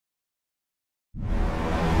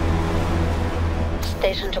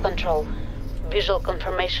Station to control. Visual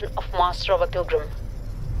confirmation of master of a pilgrim.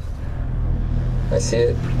 I see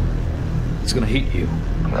it. It's gonna hit you.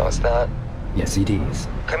 No, it's not. Yes, it is.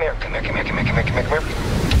 Come here.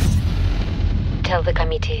 Tell the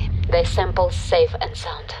committee. Their samples safe and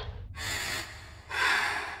sound.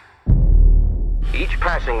 Each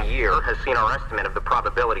passing year has seen our estimate of the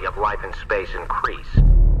probability of life in space increase.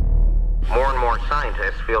 More and more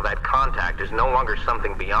scientists feel that contact is no longer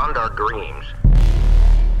something beyond our dreams,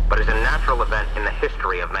 but is a natural event in the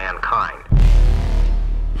history of mankind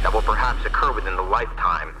that will perhaps occur within the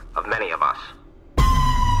lifetime of many of us.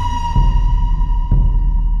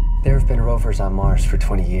 There have been rovers on Mars for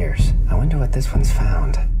 20 years. I wonder what this one's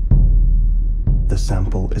found. The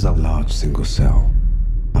sample is a large single cell,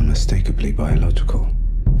 unmistakably biological.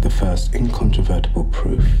 The first incontrovertible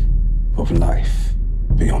proof of life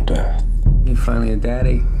beyond Earth. You finally a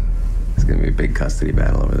daddy. It's gonna be a big custody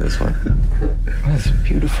battle over this one. That's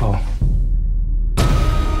beautiful.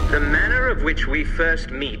 The manner of which we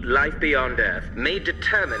first meet life beyond Earth may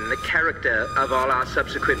determine the character of all our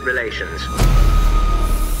subsequent relations.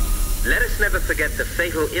 Let us never forget the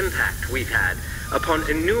fatal impact we've had upon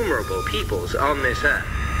innumerable peoples on this Earth.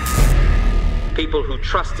 People who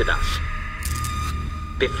trusted us,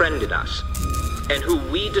 befriended us, and who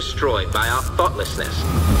we destroyed by our thoughtlessness.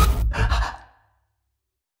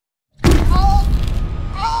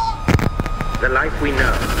 The life we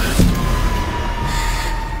know.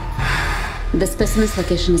 The specimen's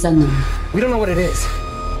location is unknown. We don't know what it is.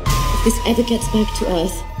 If this ever gets back to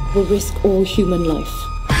Earth, we'll risk all human life.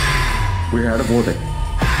 We're out of orbit.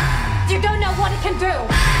 You don't know what it can do!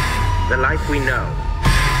 The life we know.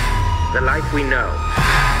 The life we know.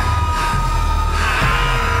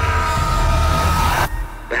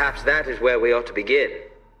 Perhaps that is where we ought to begin.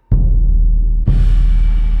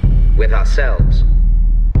 With ourselves.